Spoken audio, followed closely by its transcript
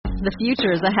The future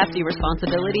is a hefty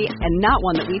responsibility and not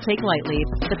one that we take lightly.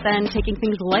 But then taking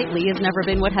things lightly has never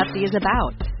been what Hefty is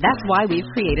about. That's why we've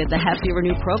created the Hefty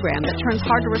Renew program that turns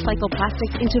hard-to-recycle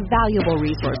plastics into valuable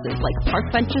resources like park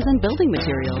benches and building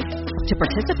materials. To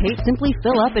participate, simply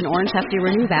fill up an orange Hefty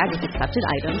Renew bag with accepted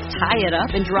items, tie it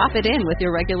up, and drop it in with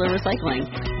your regular recycling.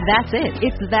 That's it.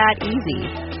 It's that easy.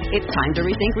 It's time to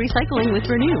rethink recycling with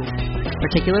Renew.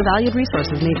 Particular valued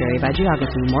resources may vary by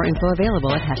geography. More info available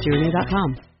at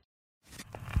heftyrenew.com.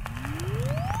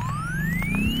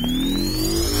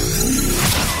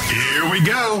 Here we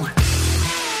go.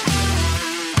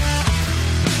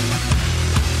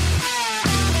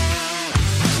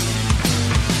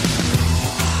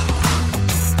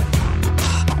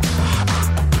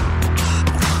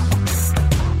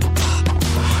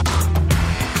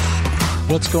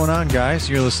 What's going on, guys?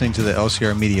 You're listening to the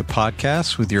LCR Media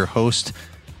Podcast with your host,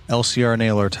 LCR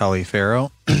Naylor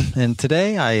Taliaferro. And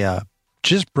today I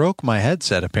just broke my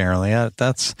headset, apparently.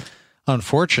 That's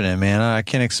unfortunate, man. I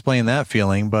can't explain that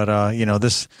feeling, but,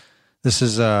 this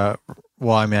is, well,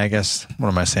 I mean, I guess, what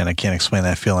am I saying? I can't explain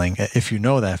that feeling. If you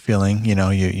know that feeling, you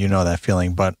know that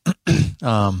feeling, but,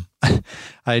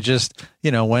 I just,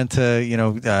 went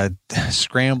to,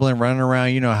 scrambling, running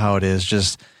around, you know how it is,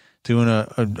 just doing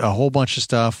a whole bunch of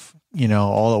stuff,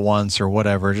 all at once or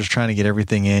whatever, just trying to get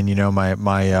everything in,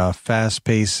 my fast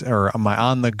pace or my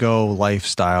on the go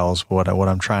lifestyle is what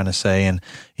I'm trying to say. And,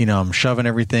 I'm shoving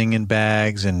everything in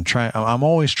bags and I'm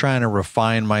always trying to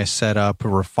refine my setup,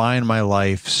 refine my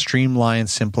life, streamline,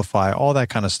 simplify, all that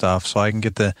kind of stuff. So I can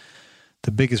get the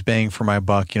biggest bang for my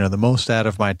buck, the most out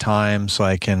of my time, so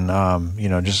I can,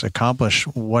 just accomplish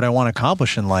what I want to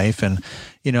accomplish in life. And,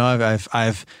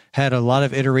 I've had a lot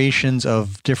of iterations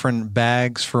of different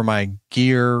bags for my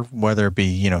gear, whether it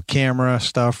be, camera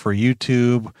stuff for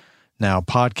YouTube, now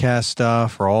podcast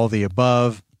stuff, or all the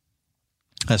above.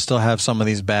 I still have some of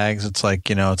these bags. It's like,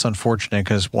 it's unfortunate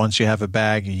because once you have a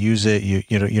bag, you use it, you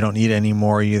don't need it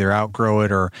anymore. You either outgrow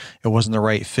it or it wasn't the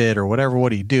right fit or whatever.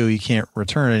 What do? You can't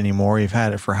return it anymore. You've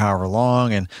had it for however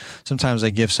long. And sometimes I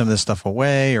give some of this stuff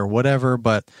away or whatever,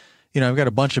 but I've got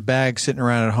a bunch of bags sitting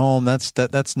around at home.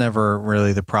 That's never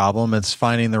really the problem. It's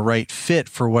finding the right fit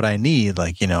for what I need.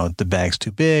 Like, the bag's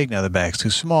too big. Now the bag's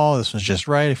too small. This one's just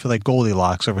right. I feel like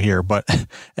Goldilocks over here, but at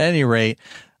any rate,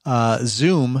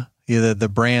 Zoom,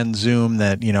 the brand Zoom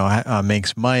that,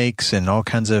 makes mics and all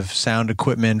kinds of sound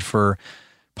equipment for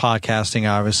podcasting,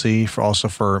 obviously,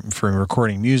 for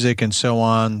recording music and so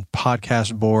on,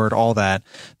 podcast board, all that.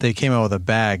 They came out with a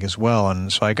bag as well.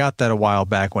 And so I got that a while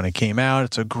back when it came out.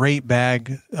 It's a great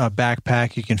bag,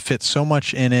 backpack. You can fit so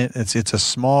much in it. It's a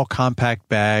small, compact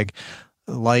bag,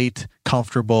 light,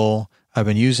 comfortable. I've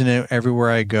been using it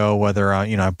everywhere I go, whether,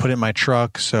 I put it in my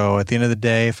truck. So at the end of the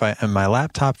day, and my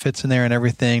laptop fits in there and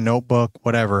everything, notebook,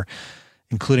 whatever,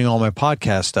 including all my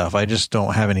podcast stuff. I just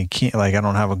don't have I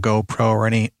don't have a GoPro or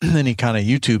any kind of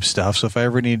YouTube stuff. So if I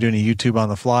ever need to do any YouTube on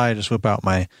the fly, I just whip out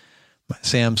my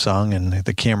Samsung, and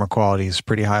the camera quality is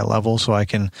pretty high level. So I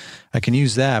can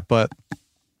use that. But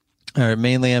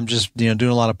mainly I'm just, doing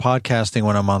a lot of podcasting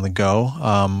when I'm on the go.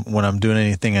 When I'm doing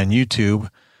anything on YouTube,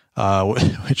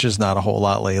 which is not a whole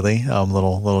lot lately.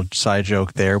 Little side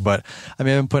joke there, but I've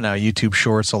been putting out YouTube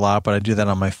shorts a lot, but I do that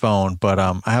on my phone. But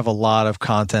I have a lot of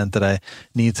content that I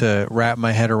need to wrap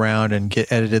my head around and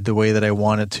get edited the way that I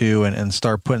want it to, and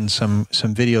start putting some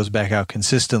videos back out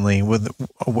consistently,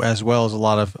 as well as a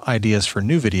lot of ideas for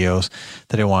new videos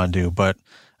that I want to do. But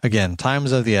again, time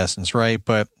is of the essence, right?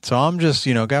 But so I'm just,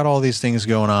 got all these things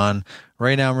going on.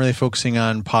 Right now, I'm really focusing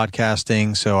on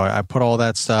podcasting. So I put all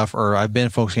that stuff, or I've been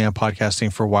focusing on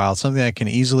podcasting for a while. It's something I can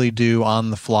easily do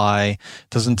on the fly.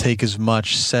 Doesn't take as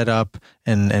much setup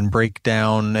and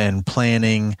breakdown and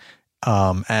planning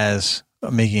as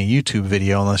making a YouTube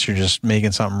video, unless you're just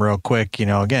making something real quick.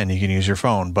 Again, you can use your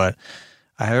phone. But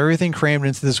I have everything crammed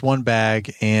into this one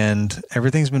bag, and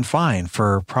everything's been fine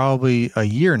for probably a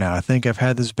year now. I think I've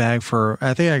had this bag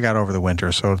I think I got over the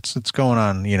winter. So it's going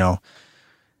on,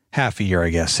 half a year,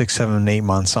 I guess, 6, 7, 8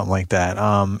 months, something like that.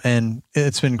 And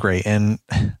it's been great. And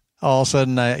all of a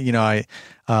sudden,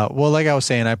 like I was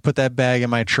saying, I put that bag in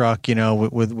my truck,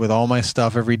 with all my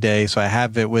stuff every day. So I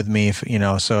have it with me,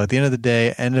 so at the end of the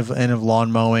day, end of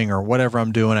lawn mowing or whatever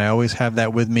I'm doing, I always have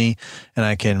that with me, and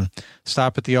I can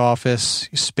stop at the office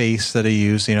space that I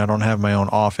use. I don't have my own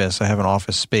office. I have an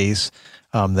office space,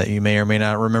 that you may or may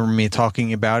not remember me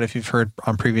talking about if you've heard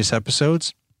on previous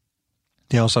episodes.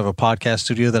 They also have a podcast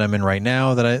studio that I'm in right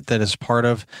now that is part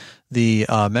of the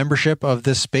membership of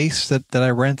this space that I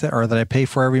rent or that I pay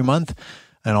for every month.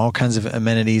 and all kinds of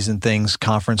amenities and things,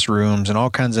 conference rooms and all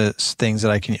kinds of things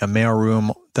that a mail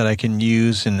room that I can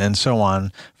use and so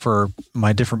on for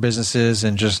my different businesses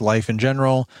and just life in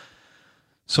general.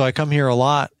 So I come here a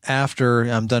lot after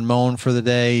I'm done mowing for the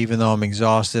day, even though I'm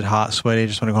exhausted, hot, sweaty,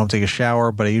 just want to go home and take a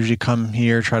shower. But I usually come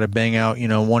here, try to bang out,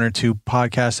 1 or 2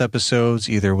 podcast episodes,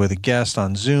 either with a guest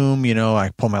on Zoom,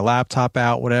 I pull my laptop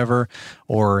out, whatever,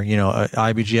 or, a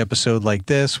IBG episode like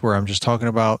this where I'm just talking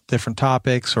about different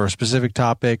topics or a specific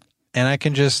topic. And I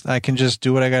can just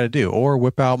do what I got to do, or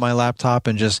whip out my laptop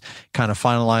and just kind of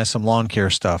finalize some lawn care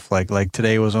stuff. Like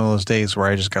today was one of those days where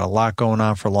I just got a lot going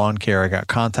on for lawn care. I got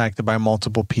contacted by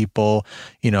multiple people,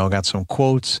 got some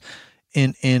quotes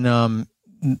in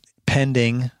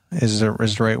pending is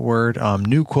the right word.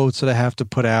 New quotes that I have to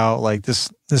put out. Like this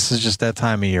is just that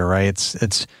time of year, right?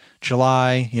 It's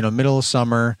July, middle of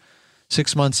summer.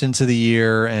 6 months into the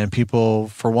year, and people,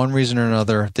 for one reason or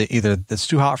another, either it's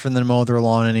too hot for them to mow their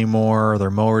lawn anymore, or their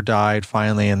mower died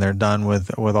finally, and they're done with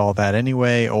all that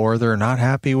anyway, or they're not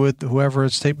happy with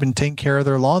whoever's been taking care of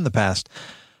their lawn the past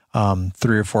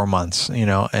 3 or 4 months,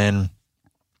 and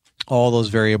all those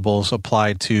variables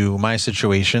apply to my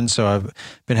situation. So I've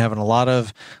been having a lot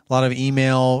of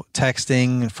email,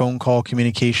 texting, and phone call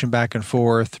communication back and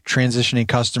forth, transitioning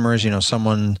customers.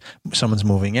 Someone's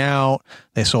moving out,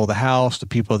 they sold the house. The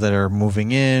people that are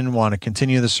moving in want to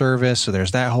continue the service. So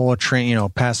there's that whole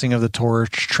passing of the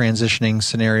torch, transitioning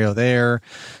scenario there.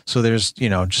 So there's,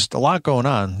 just a lot going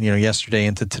on, yesterday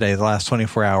into today, the last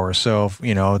 24 hours. So,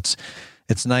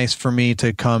 it's nice for me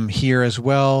to come here as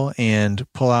well and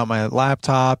pull out my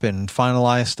laptop and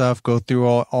finalize stuff, go through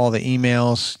all the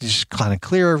emails, just kind of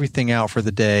clear everything out for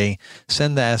the day,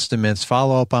 send the estimates,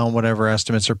 follow up on whatever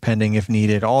estimates are pending if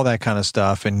needed, all that kind of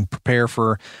stuff, and prepare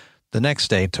for the next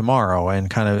day, tomorrow, and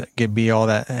kind of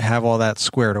have all that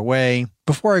squared away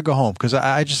before I go home. Because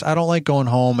I don't like going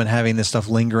home and having this stuff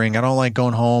lingering. I don't like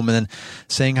going home and then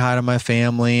saying hi to my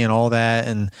family and all that,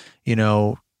 and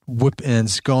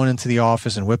going into the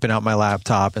office and whipping out my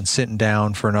laptop and sitting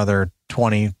down for another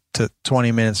 20 to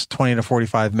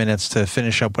 45 minutes to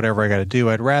finish up whatever I got to do.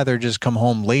 I'd rather just come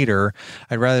home later.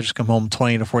 I'd rather just come home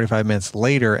 20 to 45 minutes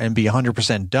later and be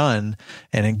 100% done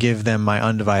and give them my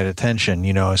undivided attention,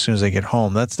 as soon as I get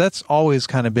home. That's always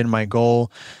kind of been my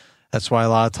goal. That's why a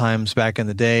lot of times back in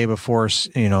the day before,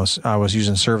 I was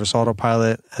using Service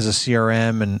Autopilot as a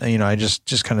CRM, and, I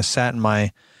just kind of sat in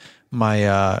my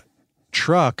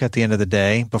truck at the end of the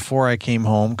day before I came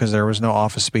home, because there was no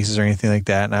office spaces or anything like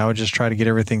that. And I would just try to get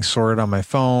everything sorted on my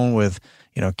phone with,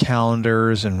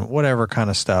 calendars and whatever kind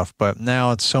of stuff. But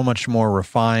now it's so much more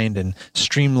refined and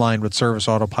streamlined with Service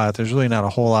Autopilot. There's really not a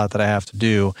whole lot that I have to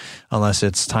do unless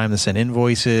it's time to send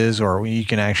invoices, or you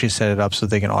can actually set it up so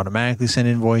they can automatically send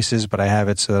invoices, but I have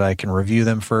it so that I can review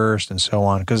them first and so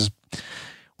on. Because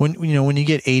when you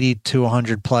get 80 to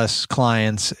 100 plus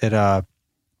clients, it's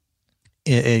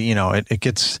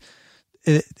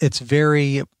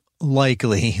very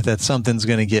likely that something's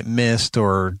going to get missed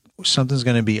or something's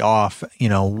going to be off.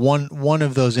 One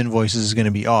of those invoices is going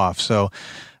to be off. So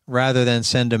rather than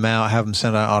send them out, have them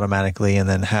sent out automatically, and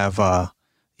then have to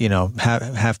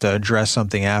address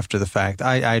something after the fact,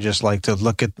 I just like to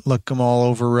look them all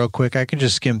over real quick. I can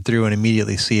just skim through and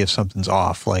immediately see if something's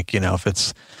off. Like, if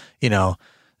it's,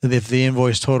 if the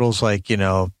invoice totals like,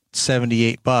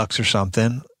 $78 or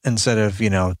something, instead of,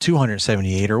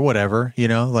 278 or whatever,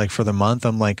 like for the month,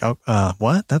 I'm like, oh,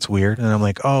 what? That's weird. And I'm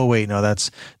like, oh, wait, no,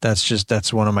 that's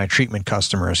one of my treatment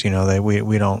customers.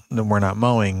 We're not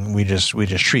mowing. We just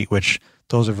treat, which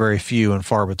those are very few and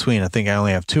far between. I think I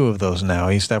only have 2 of those now.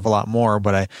 I used to have a lot more,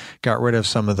 but I got rid of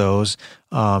some of those,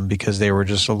 because they were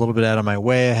just a little bit out of my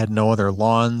way. I had no other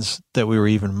lawns that we were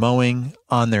even mowing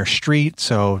on their street.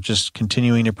 So just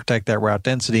continuing to protect that route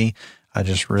density, I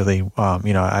just really,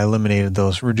 I eliminated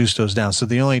those, reduced those down. So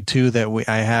the only 2 that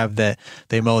I have that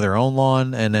they mow their own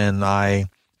lawn and then I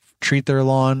treat their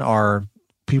lawn are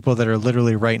people that are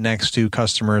literally right next to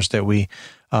customers that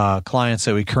clients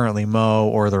that we currently mow,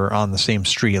 or they're on the same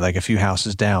street, like a few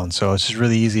houses down. So it's just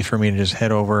really easy for me to just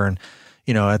head over and,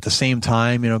 at the same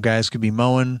time, guys could be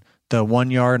mowing the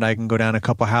one yard and I can go down a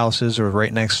couple houses or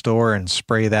right next door and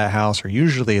spray that house. Or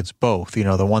usually it's both,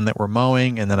 the one that we're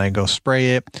mowing, and then I go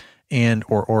spray it, and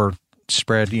or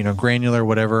spread, granular,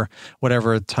 whatever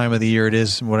time of the year it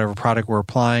is, whatever product we're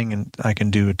applying, and I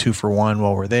can do a 2-for-1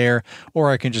 while we're there,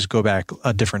 or I can just go back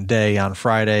a different day on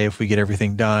Friday if we get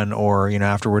everything done, or,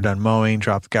 after we're done mowing,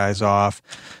 drop the guys off,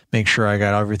 make sure I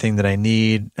got everything that I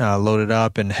need, loaded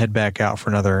up, and head back out for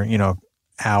another,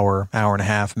 hour and a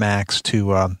half max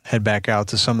to head back out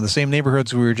to some of the same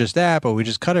neighborhoods we were just at, but we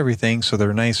just cut everything so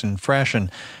they're nice and fresh,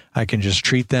 and I can just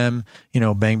treat them,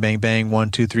 bang, bang, bang,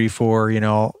 1, 2, 3, 4, in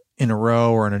a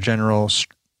row or in a general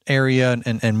area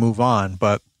and move on.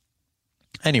 But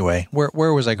anyway,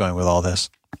 where was I going with all this?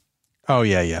 Oh,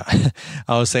 yeah.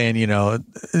 I was saying,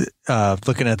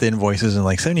 looking at the invoices and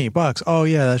like $78. Oh,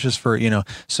 yeah, that's just for,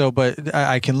 So, but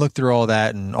I can look through all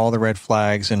that and all the red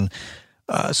flags. And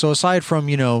so aside from,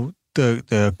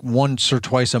 the once or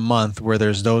twice a month where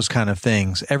there's those kind of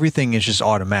things, everything is just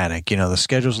automatic. The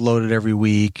schedule's loaded every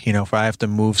week. If I have to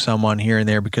move someone here and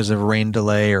there because of a rain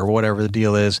delay or whatever the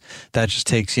deal is, that just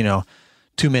takes,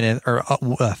 2 minutes or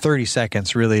 30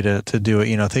 seconds really to do it.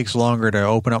 It takes longer to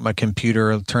open up my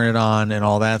computer, turn it on and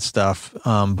all that stuff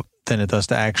than it does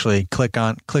to actually click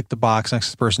the box next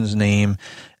to the person's name,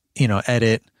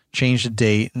 edit, change the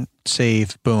date,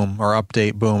 save, boom, or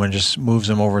update, boom, and just moves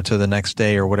them over to the next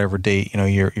day or whatever date,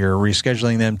 you're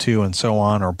rescheduling them to and so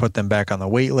on, or put them back on the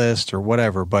wait list or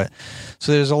whatever. But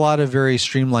so there's a lot of very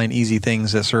streamlined, easy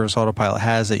things that Service Autopilot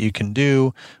has that you can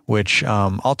do, which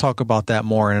I'll talk about that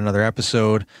more in another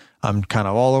episode. I'm kind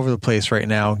of all over the place right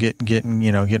now,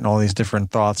 getting all these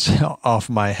different thoughts off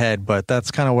my head, but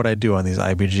that's kind of what I do on these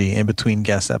IBG in between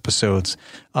guest episodes.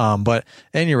 But at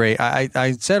any rate,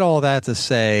 I said all that to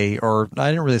say, or I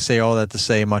didn't really say all that to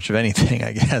say much of anything,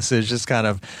 I guess. It's just kind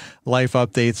of life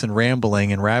updates and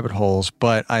rambling and rabbit holes.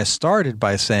 But I started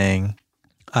by saying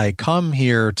I come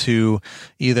here to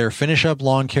either finish up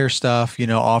lawn care stuff,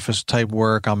 office type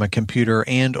work on my computer,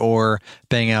 and or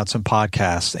bang out some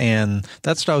podcasts. And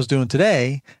that's what I was doing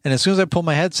today. And as soon as I pulled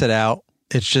my headset out,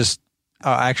 it's just,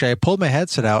 I pulled my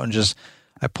headset out and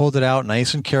I pulled it out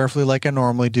nice and carefully like I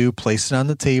normally do, placed it on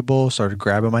the table, started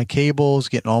grabbing my cables,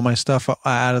 getting all my stuff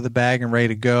out of the bag and ready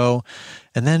to go.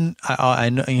 And then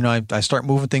I start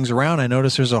moving things around. I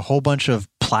notice there's a whole bunch of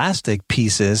plastic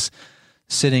pieces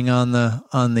sitting on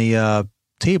the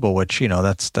table, which,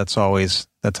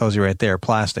 that tells you right there,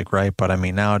 plastic, right? But I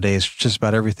mean, nowadays, just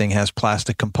about everything has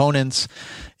plastic components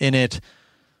in it,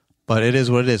 but it is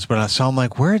what it is. So I'm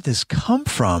like, where did this come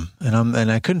from?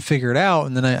 And I couldn't figure it out.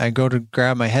 And then I go to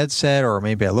grab my headset, or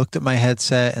maybe I looked at my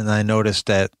headset and I noticed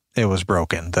that it was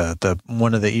broken. The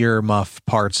one of the ear muff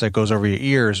parts that goes over your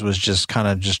ears was just kind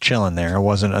of just chilling there. It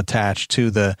wasn't attached to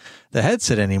the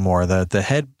headset anymore. The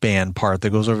headband part that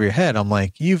goes over your head. I'm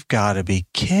like, you've got to be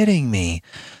kidding me.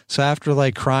 So after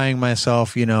like crying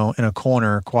myself, in a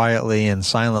corner quietly and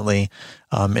silently,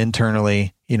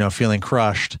 internally, feeling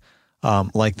crushed,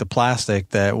 like the plastic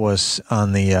that was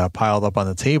on the piled up on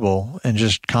the table, and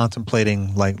just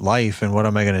contemplating like life and what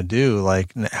am I going to do?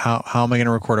 Like how am I going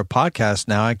to record a podcast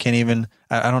now? I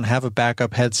don't have a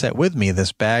backup headset with me.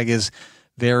 This bag is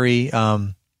very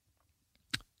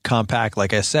compact,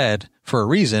 like I said, for a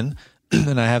reason,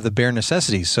 and I have the bare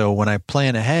necessities. So when I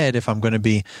plan ahead, if I'm going to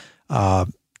be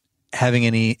having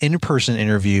any in-person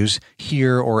interviews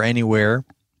here or anywhere,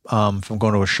 if I'm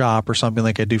going to a shop or something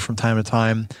like I do from time to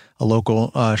time, a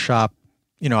local shop,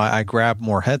 I grab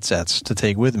more headsets to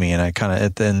take with me, and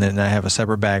and then I have a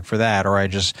separate bag for that, or I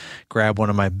just grab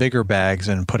one of my bigger bags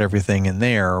and put everything in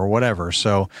there or whatever.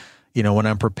 So, when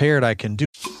I'm prepared, I can do.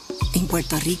 In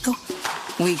Puerto Rico,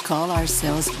 we call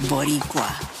ourselves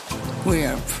Boricua.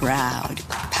 We're proud,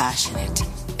 passionate,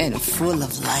 and full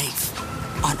of life.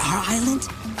 On our island,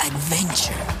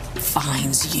 adventure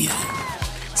finds you.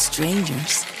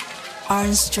 Strangers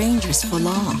aren't strangers for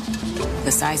long.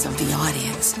 The size of the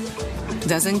audience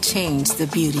doesn't change the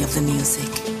beauty of the music,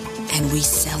 and we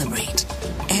celebrate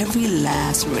every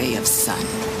last ray of sun.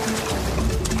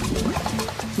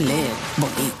 Live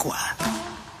Boricua.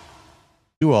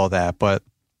 Do all that, but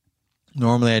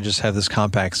normally I just have this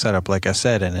compact setup, like I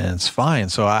said, and it's fine.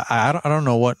 So I don't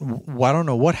know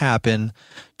what happened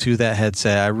to that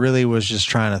headset. I really was just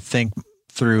trying to think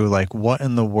through, like, what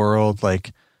in the world,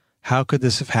 like, how could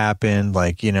this have happened?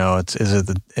 Like,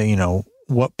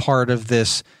 what part of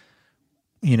this,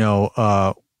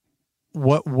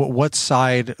 what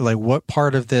side, like what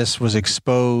part of this was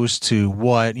exposed to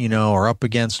what, or up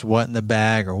against what in the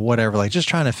bag or whatever, like just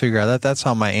trying to figure out that. That's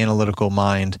how my analytical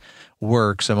mind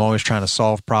works. I'm always trying to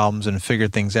solve problems and figure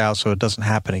things out so it doesn't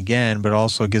happen again, but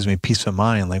also it gives me peace of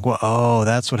mind. Like, well, oh,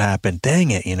 that's what happened. Dang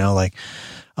it.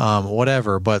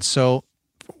 Whatever. But so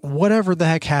whatever the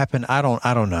heck happened, I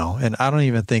don't know. And I don't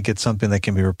even think it's something that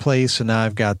can be replaced. So now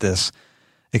I've got this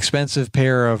expensive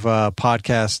pair of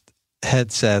podcast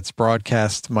headsets,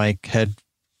 broadcast mic,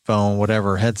 headphone,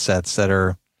 whatever headsets that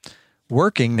are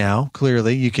working now.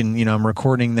 Clearly you can, I'm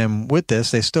recording them with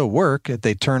this. They still work.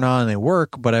 They turn on, they work,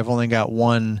 but I've only got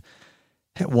one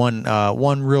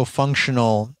real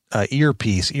functional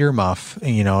earmuff,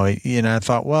 and I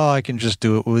thought, well, I can just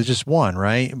do it with just one,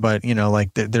 right? But,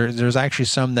 like there's actually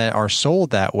some that are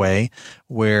sold that way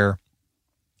where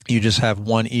you just have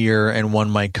one ear and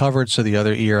one mic covered. So the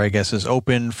other ear, I guess, is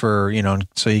open for,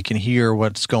 so you can hear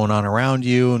what's going on around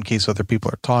you in case other people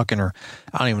are talking, or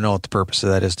I don't even know what the purpose of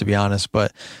that is, to be honest,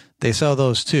 but they sell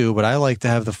those too. But I like to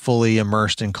have the fully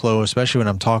immersed and closed, especially when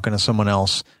I'm talking to someone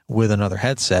else with another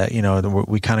headset.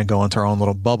 We kind of go into our own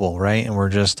little bubble, right? And we're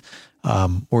just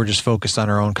focused on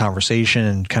our own conversation,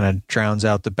 and kind of drowns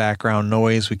out the background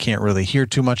noise. We can't really hear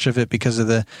too much of it because of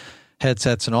the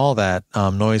headsets and all that,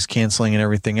 noise canceling and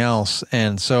everything else.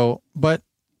 And so, but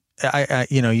I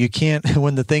you can't,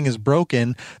 when the thing is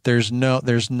broken, there's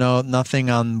nothing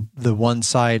on the one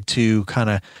side to kind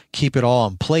of keep it all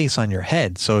in place on your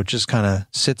head. So it just kind of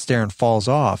sits there and falls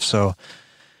off. So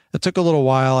it took a little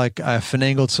while. I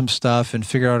finagled some stuff and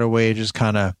figured out a way to just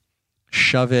kind of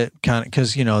shove it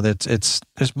cause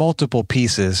there's multiple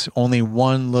pieces. Only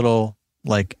one little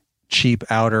like cheap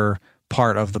outer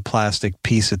part of the plastic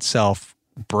piece itself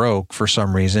broke for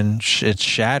some reason. It's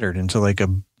shattered into like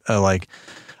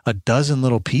a dozen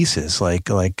little pieces, like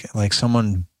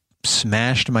someone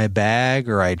smashed my bag,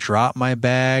 or I dropped my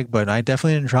bag, but I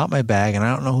definitely didn't drop my bag, and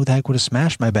I don't know who the heck would have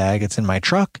smashed my bag. It's in my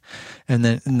truck, and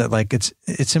then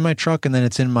it's in my truck, and then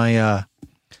it's in my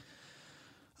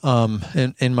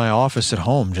in my office at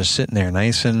home, just sitting there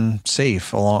nice and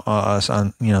safe along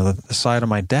on the side of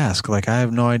my desk. Like, I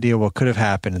have no idea what could have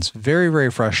happened. It's very,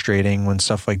 very frustrating when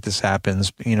stuff like this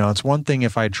happens. It's one thing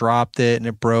if I dropped it and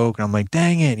it broke and I'm like,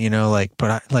 dang it,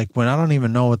 but when I don't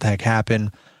even know what the heck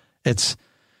happened, it's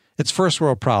first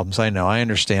world problems. I know, I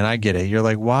understand, I get it. You're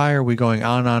like, why are we going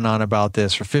on and on about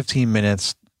this for 15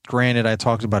 minutes? Granted, I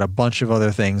talked about a bunch of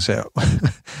other things that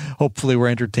hopefully were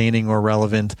entertaining or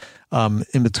relevant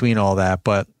in between all that,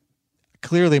 but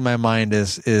clearly my mind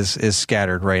is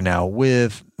scattered right now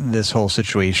with this whole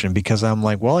situation, because I'm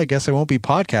like, well, I guess I won't be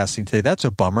podcasting today. That's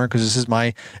a bummer, because this is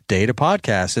my day to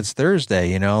podcast. It's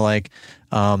Thursday,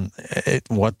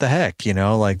 what the heck,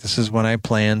 this is when I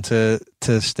plan to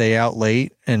stay out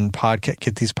late and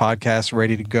get these podcasts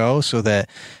ready to go, so that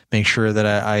make sure that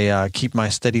I keep my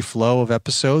steady flow of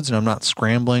episodes, and I'm not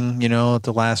scrambling, at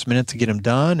the last minute to get them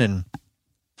done and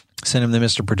send him to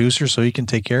Mr. Producer so he can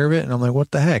take care of it. And I'm like, what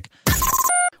the heck?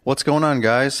 What's going on,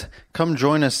 guys? Come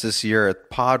join us this year at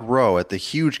Pod Row at the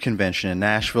huge convention in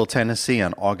Nashville, Tennessee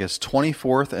on August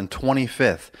 24th and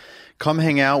 25th. Come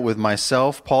hang out with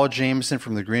myself, Paul Jameson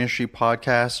from the Green Street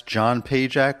Podcast, John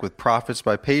Pajak with Profits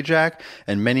by Pajak,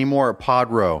 and many more at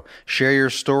Pod Row. Share your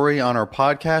story on our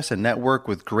podcast and network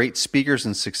with great speakers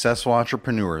and successful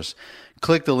entrepreneurs.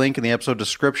 Click the link in the episode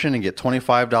description and get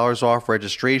 $25 off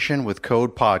registration with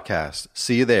code PODCAST.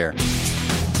 See you there.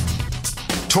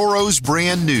 Toro's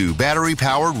brand new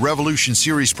battery-powered Revolution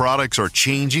Series products are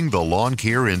changing the lawn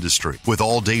care industry. With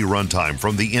all-day runtime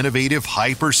from the innovative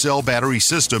HyperCell battery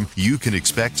system, you can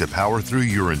expect to power through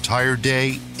your entire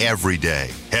day, every day.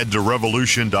 Head to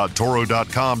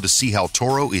revolution.toro.com to see how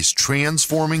Toro is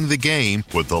transforming the game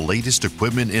with the latest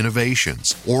equipment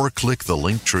innovations. Or click the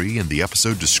link tree in the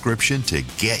episode description to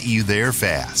get you there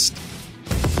fast.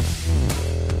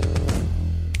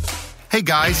 Hey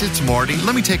guys, it's Marty.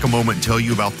 Let me take a moment and tell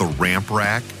you about the Ramp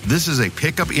Rack. This is a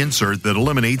pickup insert that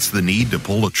eliminates the need to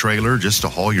pull a trailer just to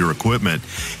haul your equipment.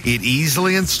 It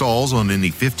easily installs on any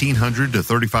 1500 to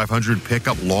 3500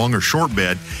 pickup long or short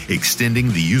bed,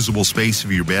 extending the usable space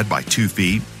of your bed by 2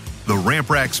 feet. The Ramp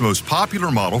Rack's most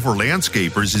popular model for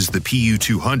landscapers is the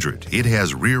PU200. It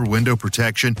has rear window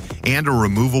protection and a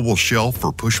removable shelf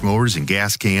for push mowers and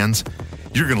gas cans.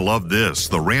 You're going to love this.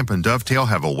 The Ramp and Dovetail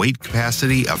have a weight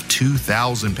capacity of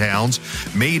 2,000 pounds.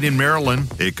 Made in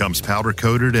Maryland, it comes powder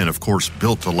coated and, of course,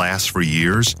 built to last for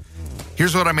years.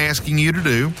 Here's what I'm asking you to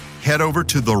do. Head over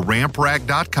to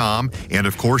theramprack.com and,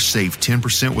 of course, save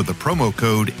 10% with the promo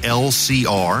code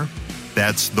LCR.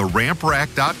 That's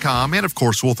theramprack.com, and, of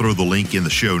course, we'll throw the link in the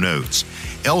show notes.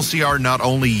 LCR not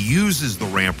only uses the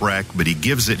Ramp Rack, but he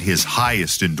gives it his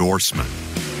highest endorsement.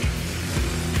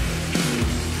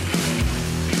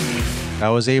 I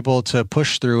was able to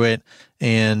push through it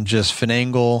and just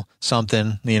finagle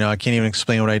something. I can't even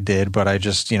explain what I did, but I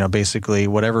just, basically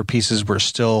whatever pieces were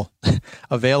still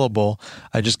available,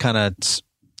 I just kind of,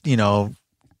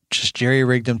 just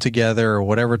jerry-rigged them together, or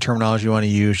whatever terminology you want to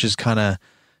use,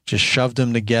 just shoved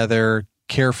them together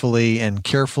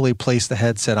carefully placed the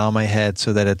headset on my head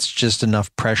so that it's just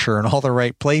enough pressure in all the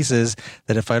right places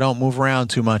that if I don't move around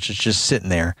too much, it's just sitting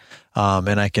there.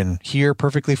 And I can hear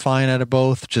perfectly fine out of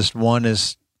both. Just one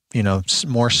is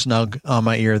more snug on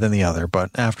my ear than the other.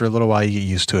 But after a little while, you get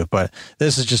used to it. But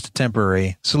this is just a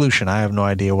temporary solution. I have no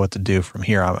idea what to do from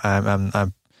here.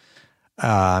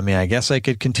 I mean, I guess I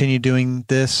could continue doing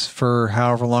this for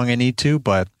however long I need to,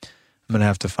 but I'm going to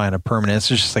have to find a permanent. It's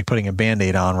just like putting a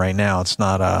Band-Aid on right now. It's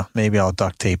not, maybe I'll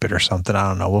duct tape it or something. I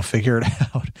don't know. We'll figure it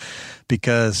out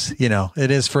because,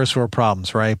 it is first world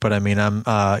problems, right? But I mean, I'm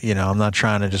not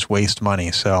trying to just waste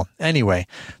money. So anyway,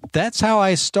 that's how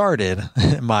I started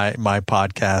my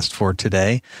podcast for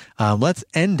today. Let's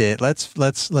end it.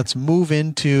 Let's move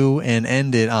into and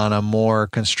end it on a more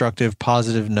constructive,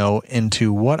 positive note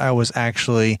into what I was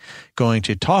actually going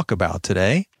to talk about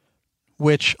today,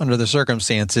 which under the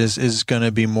circumstances is going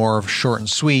to be more of a short and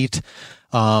sweet,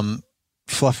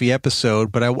 fluffy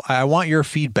episode. But I want your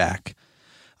feedback.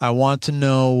 I want to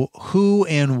know who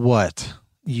and what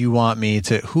you want me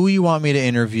to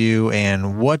interview,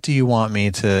 and what do you want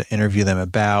me to interview them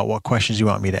about? What questions you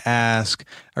want me to ask?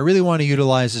 I really want to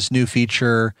utilize this new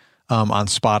feature on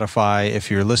Spotify. If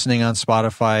you're listening on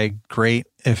Spotify, great.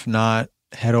 If not,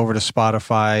 head over to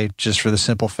Spotify just for the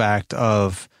simple fact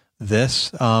of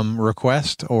this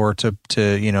request, or to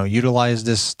utilize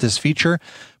this feature.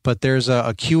 But there's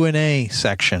a Q&A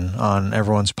section on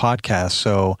everyone's podcast.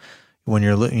 So when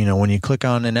when you click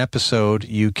on an episode,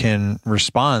 you can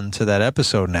respond to that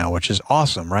episode now, which is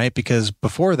awesome, right? Because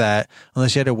before that,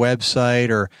 unless you had a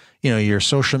website or your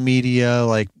social media,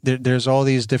 like there's all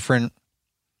these different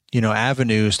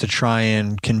avenues to try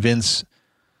and convince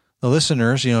the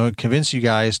listeners, convince you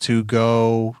guys to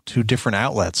go to different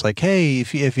outlets. Like, hey,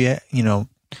 if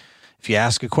you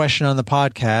ask a question on the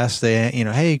podcast, they,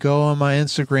 hey, go on my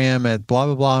Instagram at blah,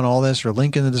 blah, blah, and all this, or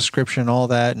link in the description, all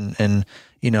that. And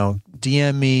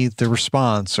DM me the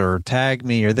response or tag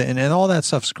me and all that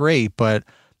stuff's great, but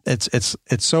it's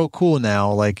so cool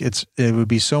now. Like it would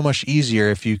be so much easier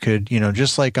if you could,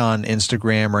 just like on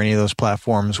Instagram or any of those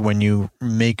platforms, when you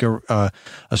make a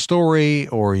story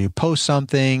or you post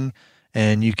something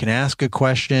and you can ask a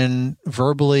question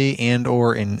verbally and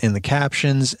or in the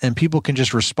captions, and people can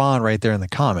just respond right there in the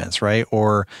comments, right?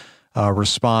 Or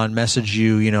message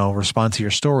you, respond to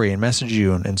your story and message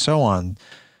you and so on.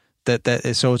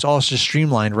 So it's all just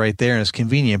streamlined right there and it's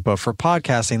convenient. But for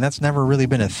podcasting, that's never really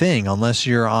been a thing unless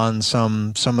you're on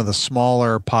some of the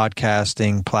smaller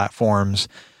podcasting platforms,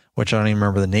 which I don't even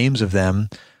remember the names of them.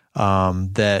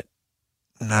 That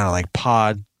I don't know, like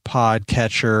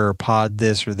Podcatcher or Pod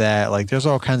this or that. Like there's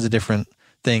all kinds of different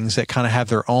things that kind of have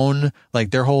their own, like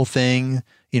their whole thing.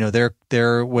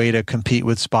 Their way to compete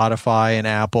with Spotify and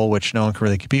Apple, which no one can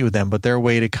really compete with them, but their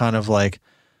way to kind of like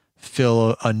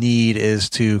fill a need is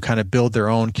to kind of build their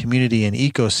own community and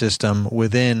ecosystem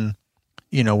within,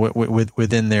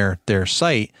 within their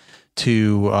site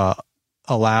to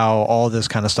allow all this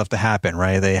kind of stuff to happen,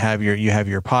 right? You have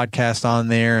your podcast on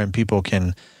there, and people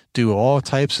can do all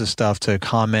types of stuff to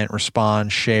comment,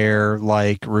 respond, share,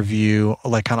 like, review,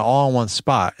 like kind of all in one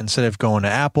spot instead of going to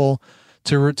Apple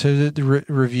to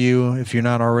review. If you're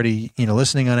not already,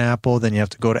 listening on Apple, then you have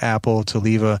to go to Apple to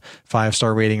leave a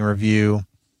 5-star rating review.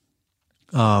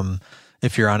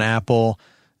 If you're on Apple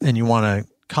and you want to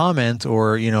comment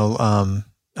or,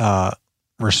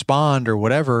 respond or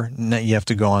whatever, you have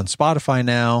to go on Spotify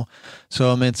now.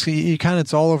 So, I mean,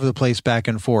 it's all over the place back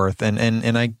and forth. And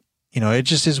I, it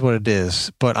just is what it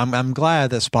is. But I'm glad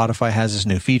that Spotify has this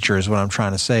new feature is what I'm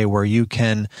trying to say, where you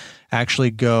can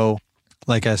actually go,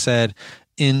 like I said,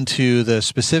 into the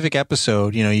specific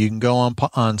episode. You can go on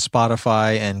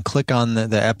Spotify and click on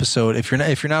the episode. If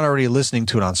you're not already listening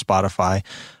to it on Spotify,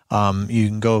 you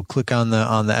can go click on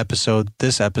the episode,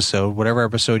 this episode, whatever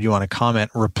episode you want to comment,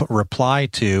 reply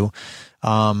to.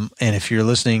 And if you're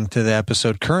listening to the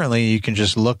episode currently, you can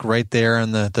just look right there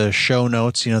in the show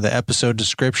notes, the episode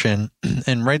description,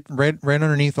 and right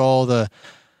underneath all the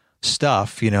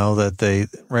stuff, right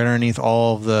underneath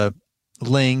all of the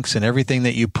links and everything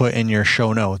that you put in your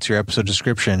show notes, your episode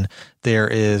description, there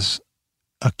is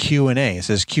a Q&A. It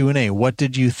says Q&A. What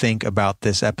did you think about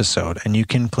this episode? And you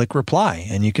can click reply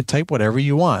and you can type whatever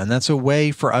you want. And that's a way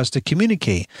for us to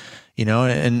communicate,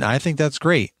 and I think that's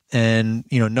great. And,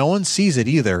 no one sees it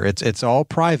either. It's all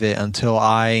private until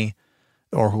I,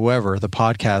 or whoever, the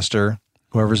podcaster,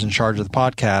 whoever's in charge of the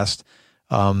podcast,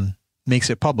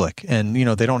 makes it public. And,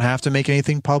 they don't have to make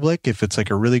anything public if it's like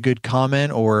a really good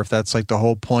comment, or if that's like the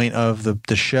whole point of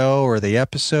the show or the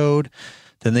episode,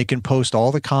 then they can post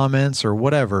all the comments or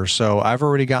whatever. So I've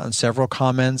already gotten several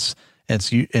comments, and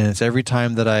it's every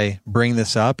time that I bring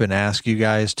this up and ask you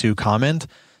guys to comment.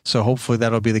 So hopefully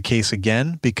that'll be the case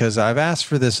again, because I've asked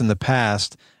for this in the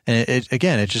past, and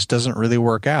it just doesn't really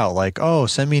work out. Like, oh,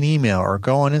 send me an email or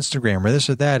go on Instagram or this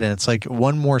or that. And it's like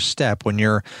one more step when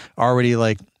you're already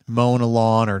like mowing a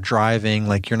lawn or driving.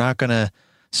 Like, you're not going to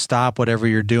stop whatever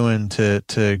you're doing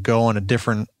to go on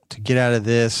to get out of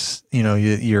this,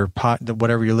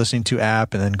 whatever you're listening to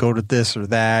app, and then go to this or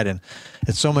that. And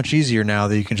it's so much easier now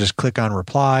that you can just click on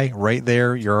reply right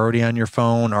there. You're already on your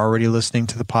phone, already listening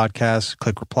to the podcast,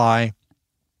 click reply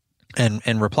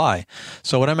and reply.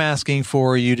 So what I'm asking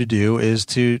for you to do is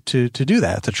to do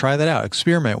that, to try that out,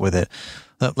 experiment with it.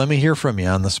 Let me hear from you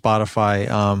on the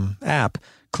Spotify app.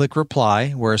 Click reply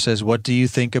where it says, what do you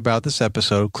think about this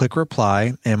episode? Click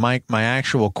reply. And my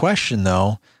actual question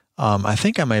though, I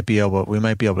think we might be able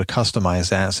to customize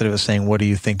that instead of it saying, what do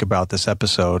you think about this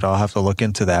episode? I'll have to look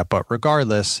into that. But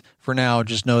regardless, for now,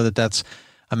 just know that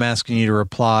I'm asking you to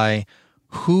reply.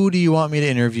 Who do you want me to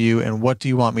interview, and what do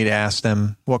you want me to ask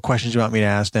them? What questions do you want me to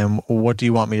ask them? What do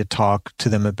you want me to talk to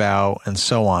them about, and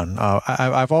so on?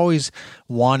 I've always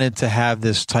wanted to have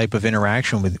this type of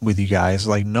interaction with you guys.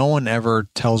 Like, no one ever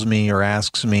tells me or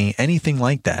asks me anything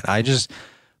like that. I just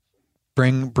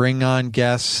bring on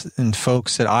guests and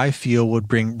folks that I feel would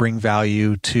bring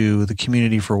value to the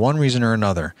community for one reason or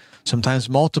another. Sometimes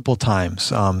multiple times,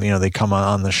 they come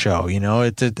on the show.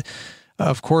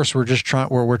 Of course, we're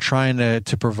trying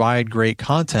to provide great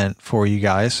content for you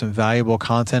guys, some valuable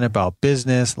content about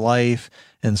business, life,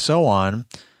 and so on.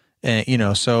 And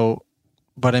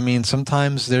but I mean,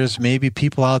 sometimes there's maybe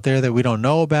people out there that we don't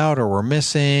know about, or we're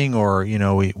missing, or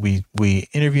we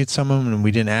interviewed someone and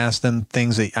we didn't ask them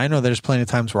things that I know. There's plenty of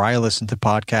times where I listen to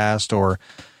podcasts or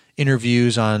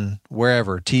interviews on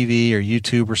wherever, TV or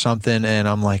YouTube or something, and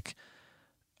I'm like,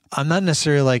 I'm not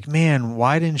necessarily like, man,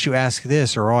 why didn't you ask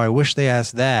this? Or, oh, I wish they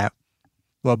asked that.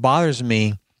 What bothers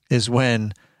me is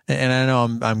when, and I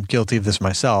know I'm guilty of this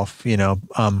myself,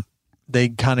 they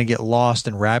kind of get lost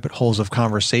in rabbit holes of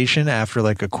conversation after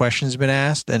like a question's been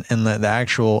asked and the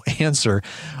actual answer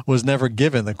was never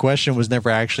given. The question was never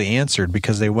actually answered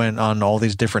because they went on all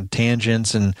these different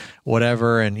tangents and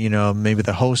whatever. And, maybe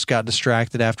the host got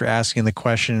distracted after asking the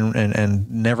question and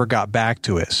never got back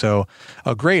to it. So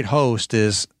a great host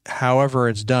is however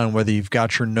it's done, whether you've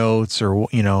got your notes or,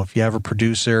 if you have a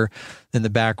producer in the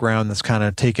background that's kind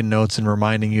of taking notes and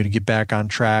reminding you to get back on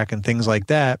track and things like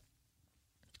that,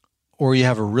 or you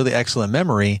have a really excellent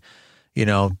memory,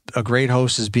 a great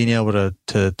host is being able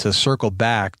to circle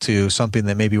back to something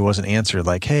that maybe wasn't answered.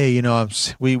 Like, hey,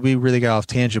 we really got off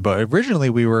tangent, but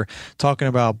originally we were talking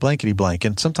about blankety blank.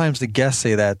 And sometimes the guests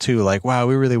say that too, like, wow,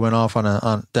 we really went off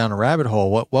down a rabbit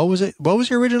hole. What was it? What was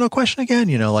your original question again?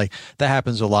 Like that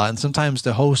happens a lot. And sometimes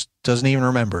the host doesn't even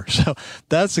remember. So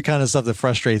that's the kind of stuff that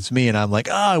frustrates me. And I'm like,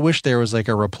 I wish there was like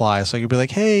a reply. So I could be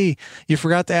like, hey, you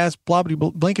forgot to ask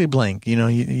blankety blank.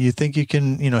 You think you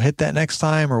can, hit that next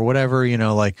time or whatever,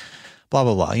 like blah,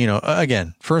 blah, blah.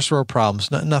 Again, first world problems,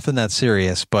 nothing that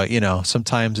serious, but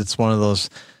sometimes it's one of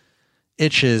those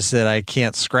itches that I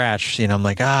can't scratch. I'm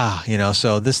like,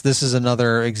 so this is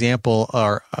another example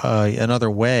or another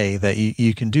way that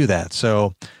you can do that.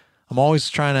 So I'm always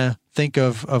trying to think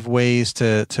of ways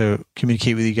to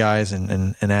communicate with you guys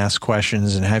and ask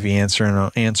questions and have you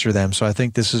answer them. So I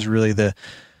think this is really the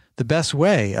best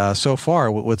way so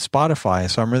far with Spotify.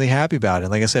 So I'm really happy about it.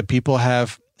 Like I said, people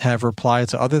have replied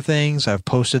to other things. I've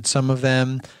posted some of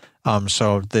them.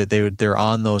 So they're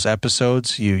on those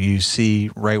episodes. You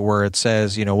see right where it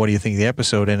says, what do you think of the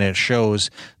episode? And it shows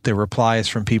the replies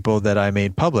from people that I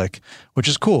made public, which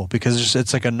is cool because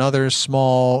it's like another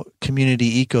small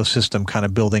community ecosystem kind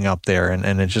of building up there.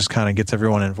 And it just kind of gets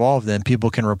everyone involved. And people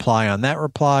can reply on that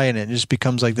reply. And it just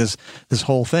becomes like this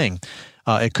whole thing.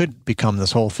 It could become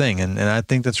this whole thing. And I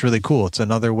think that's really cool. It's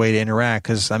another way to interact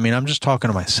because, I'm just talking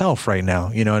to myself right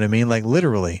now. You know what I mean? Like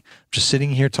literally just sitting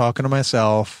here talking to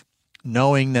myself,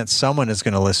 knowing that someone is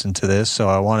going to listen to this. So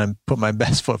I want to put my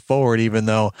best foot forward, even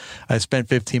though I spent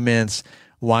 15 minutes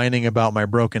whining about my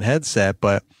broken headset,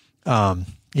 but,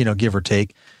 give or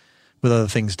take with other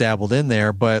things dabbled in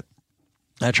there. But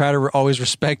I try to always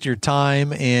respect your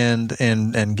time and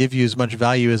give you as much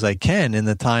value as I can in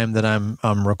the time that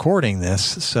I'm recording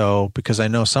this. So, because I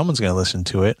know someone's going to listen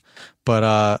to it,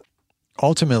 but,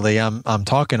 ultimately I'm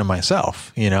talking to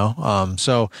myself,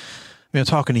 so I'm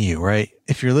talking to you, right?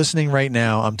 If you're listening right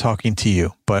now, I'm talking to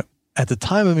you, but at the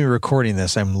time of me recording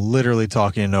this, I'm literally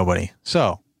talking to nobody.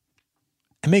 So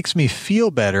it makes me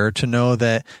feel better to know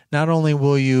that not only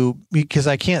will you, because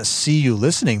I can't see you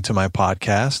listening to my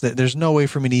podcast, that there's no way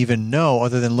for me to even know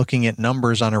other than looking at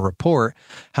numbers on a report,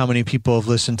 how many people have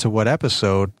listened to what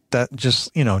episode. That just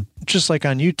like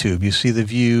on YouTube, you see the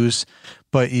views,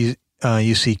 but you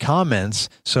see comments.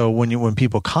 So when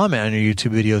people comment on your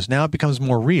YouTube videos, now it becomes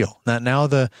more real. Now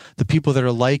the people that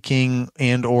are liking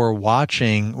and or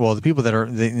watching, well, the people that are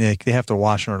they have to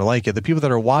watch in order to like it. The people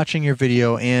that are watching your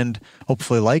video and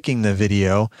hopefully liking the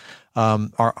video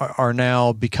are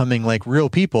now becoming like real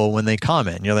people when they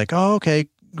comment. And you're like, oh, okay,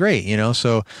 great.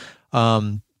 So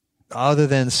other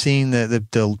than seeing the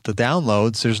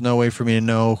downloads, there's no way for me to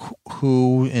know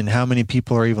who and how many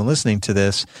people are even listening to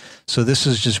this. So this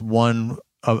is just one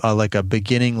like a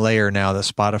beginning layer now that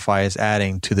Spotify is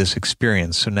adding to this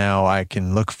experience. So now I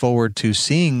can look forward to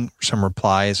seeing some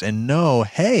replies and know,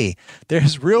 hey,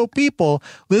 there's real people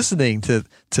listening to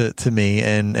me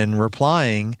and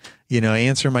replying,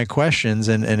 answer my questions,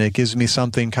 and it gives me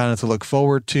something kind of to look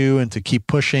forward to and to keep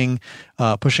pushing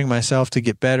myself to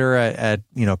get better at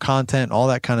content, all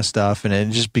that kind of stuff. And it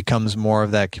just becomes more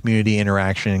of that community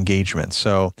interaction engagement.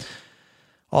 So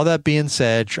all that being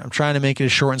said, I'm trying to make it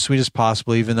as short and sweet as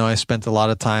possible, even though I spent a lot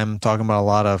of time talking about a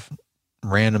lot of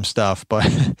random stuff. But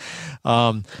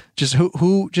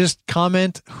just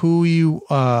comment who you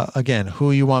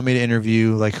want me to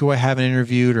interview, like who I haven't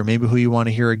interviewed, or maybe who you want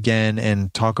to hear again,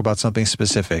 and talk about something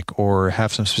specific or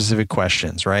have some specific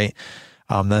questions, right?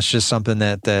 That's just something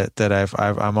that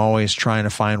I'm always trying to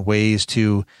find ways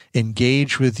to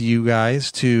engage with you guys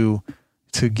to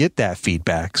get that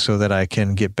feedback so that I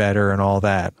can get better and all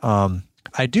that.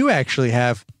 I do actually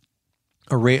have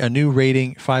a new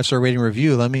rating, 5-star rating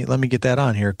review. Let me get that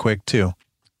on here quick too.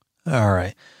 All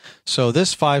right. So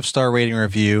this 5-star rating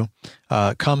review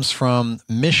comes from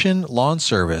Mission Lawn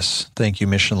Service. Thank you,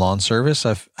 Mission Lawn Service.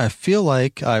 I feel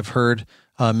like I've heard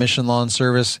Mission Lawn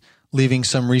Service leaving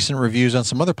some recent reviews on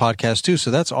some other podcasts too.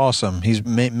 So that's awesome. He's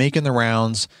making the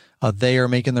rounds. They are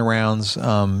making the rounds,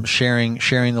 sharing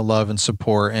the love and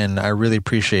support, and I really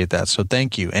appreciate that. So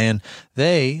thank you. And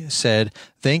they said,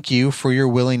 thank you for your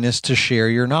willingness to share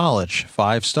your knowledge,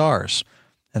 5 stars.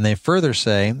 And they further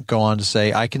go on to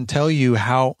say, I can tell you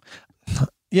how,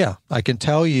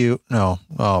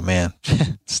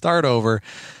 start over.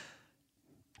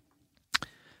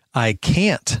 I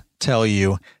can't tell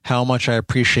you how much I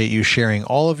appreciate you sharing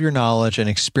all of your knowledge and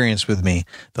experience with me.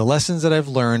 The lessons that I've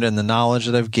learned and the knowledge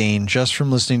that I've gained just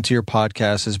from listening to your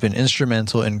podcast has been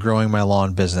instrumental in growing my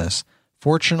lawn business.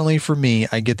 Fortunately for me,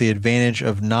 I get the advantage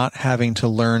of not having to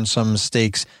learn some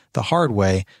mistakes the hard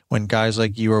way when guys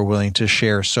like you are willing to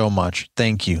share so much.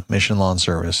 Thank you, Mission Lawn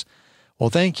Service.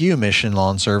 Well, thank you, Mission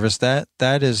Lawn Service. That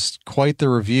is quite the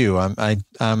review.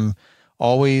 I'm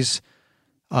always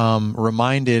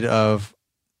reminded of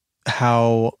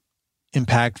how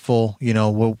impactful,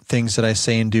 what things that I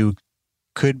say and do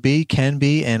could be, can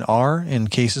be, and are in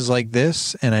cases like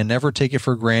this. And I never take it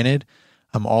for granted.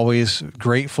 I'm always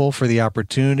grateful for the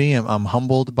opportunity. I'm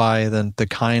humbled by the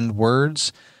kind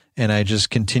words, and I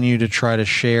just continue to try to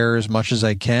share as much as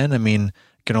I can. I mean,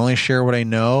 I can only share what I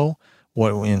know.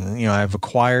 I've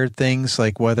acquired things,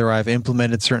 like whether I've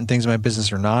implemented certain things in my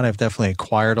business or not. I've definitely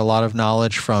acquired a lot of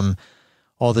knowledge from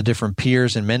all the different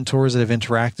peers and mentors that I've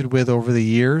interacted with over the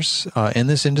years in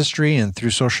this industry and through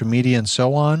social media and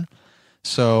so on.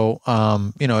 So,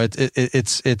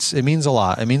 it means a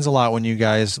lot. It means a lot when you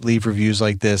guys leave reviews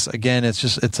like this. Again,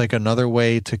 it's like another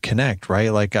way to connect,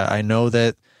 right? Like I know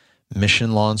that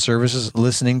Mission Lawn Service is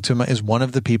listening to is one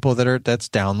of the people that's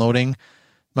downloading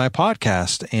my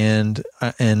podcast, and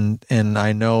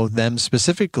I know them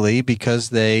specifically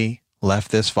because they left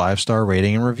this 5-star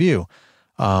rating and review.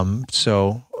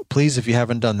 So please, if you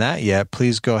haven't done that yet,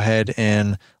 please go ahead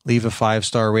and leave a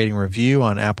 5-star rating review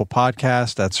on Apple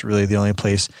Podcasts. That's really the only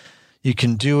place you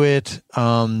can do it.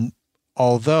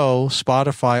 Although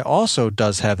Spotify also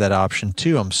does have that option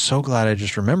too. I'm so glad I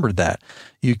just remembered that.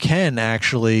 You can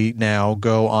actually now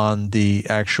go on the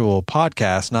actual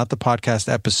podcast, not the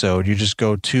podcast episode. You just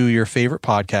go to your favorite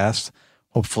podcast.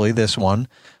 Hopefully this one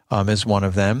is one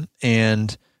of them.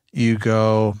 And you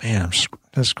go, man,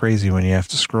 that's crazy when you have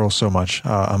to scroll so much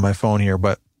on my phone here,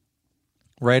 but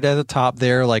right at the top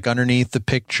there, like underneath the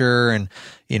picture and,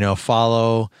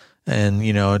 follow, and,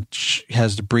 it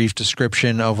has the brief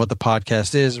description of what the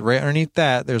podcast is. Right underneath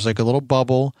that, there's like a little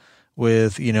bubble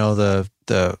with,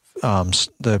 the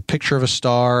picture of a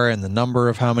star and the number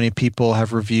of how many people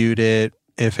have reviewed it,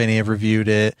 if any have reviewed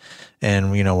it,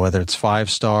 and, whether it's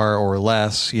 5-star or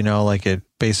less, like it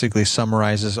basically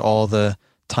summarizes all the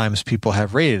times people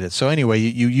have rated it. So anyway,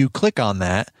 you click on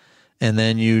that, and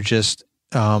then you just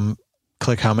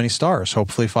click how many stars,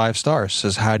 hopefully 5 stars. It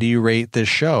says, how do you rate this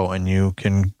show? And you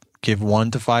can give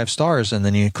 1 to 5 stars, and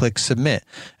then you click submit,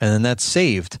 and then that's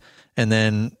saved. And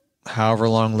then however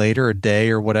long later, a day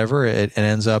or whatever, it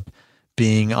ends up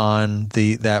being on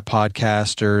that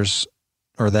podcaster's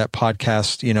that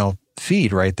podcast,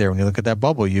 feed right there. When you look at that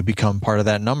bubble, you become part of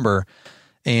that number.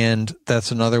 And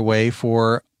that's another way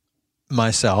for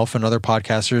myself and other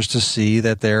podcasters to see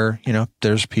that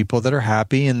there's people that are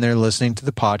happy and they're listening to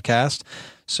the podcast.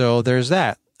 So there's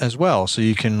that as well. So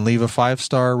you can leave a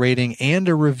 5-star rating and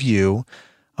a review.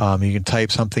 You can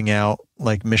type something out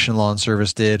like Mission Lawn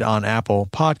Service did on Apple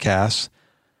Podcasts.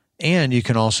 And you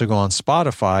can also go on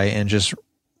Spotify and just,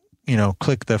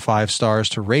 click the 5 stars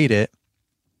to rate it.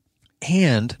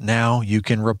 And now you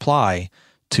can reply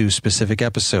to specific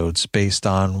episodes based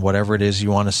on whatever it is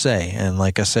you want to say. And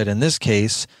like I said, in this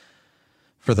case,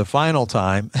 for the final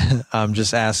time, I'm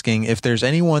just asking if there's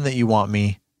anyone that you want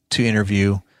me to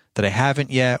interview that I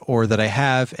haven't yet, or that I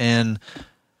have and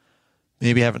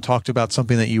maybe haven't talked about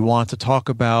something that you want to talk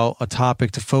about, a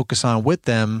topic to focus on with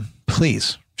them,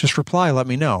 please just reply. Let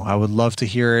me know. I would love to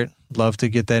hear it. Love to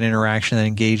get that interaction, that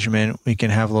engagement. We can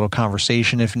have a little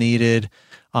conversation if needed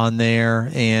on there,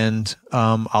 and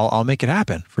I'll make it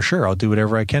happen for sure. I'll do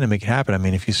whatever I can to make it happen. I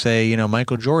mean, if you say,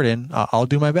 Michael Jordan, I'll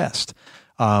do my best.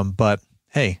 But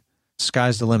hey,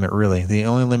 sky's the limit, really. The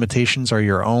only limitations are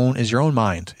your own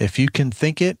mind. If you can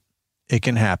think it, it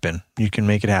can happen. You can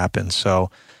make it happen.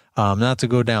 So not to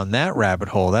go down that rabbit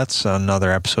hole, that's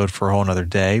another episode for a whole nother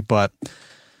day, but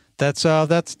that's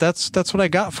what I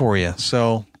got for you.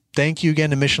 So thank you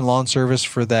again to Mission Lawn Service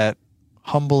for that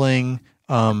humbling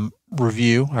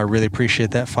review. I really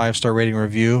appreciate that 5-star rating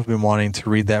review. I've been wanting to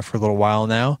read that for a little while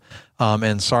now.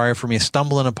 And sorry for me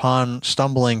stumbling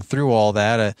through all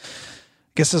that. I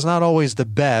guess it's not always the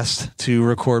best to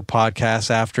record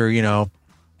podcasts after,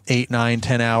 8, 9,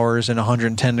 10 hours in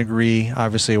 110 degree.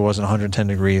 Obviously it wasn't 110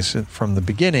 degrees from the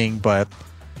beginning, but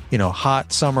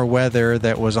hot summer weather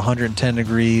that was 110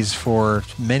 degrees for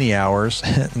many hours,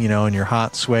 and you're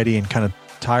hot, sweaty, and kind of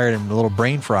tired and a little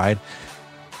brain fried,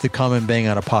 to come and bang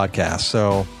out a podcast.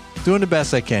 So doing the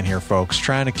best I can here, folks,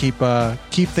 trying to keep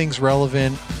things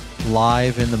relevant,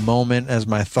 live in the moment as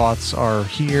my thoughts are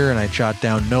here, and I jot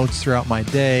down notes throughout my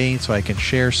day so I can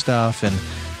share stuff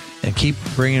and keep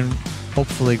bringing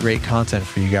hopefully great content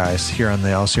for you guys here on the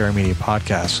LCR Media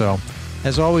Podcast. So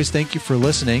as always, thank you for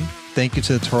listening. Thank you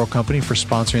to the Toro Company for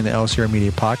sponsoring the LCR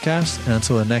Media Podcast. And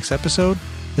until the next episode,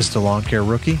 this is the Lawn Care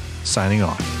Rookie signing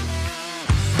off.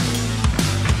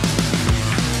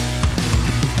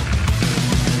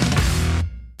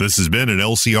 This has been an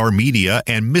LCR Media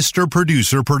and Mr.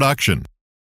 Producer production.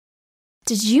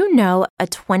 Did you know a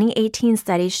 2018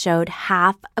 study showed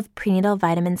half of prenatal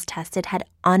vitamins tested had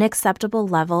unacceptable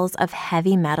levels of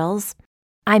heavy metals?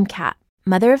 I'm Kat,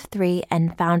 mother of 3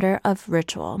 and founder of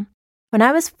Ritual. When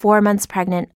I was 4 months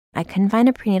pregnant, I couldn't find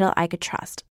a prenatal I could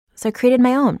trust, so I created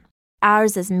my own.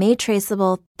 Ours is made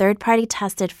traceable, third-party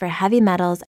tested for heavy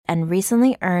metals, and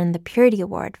recently earned the Purity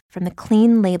Award from the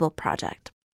Clean Label Project.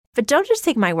 But don't just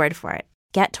take my word for it.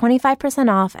 Get 25%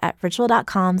 off at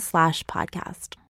ritual.com/podcast.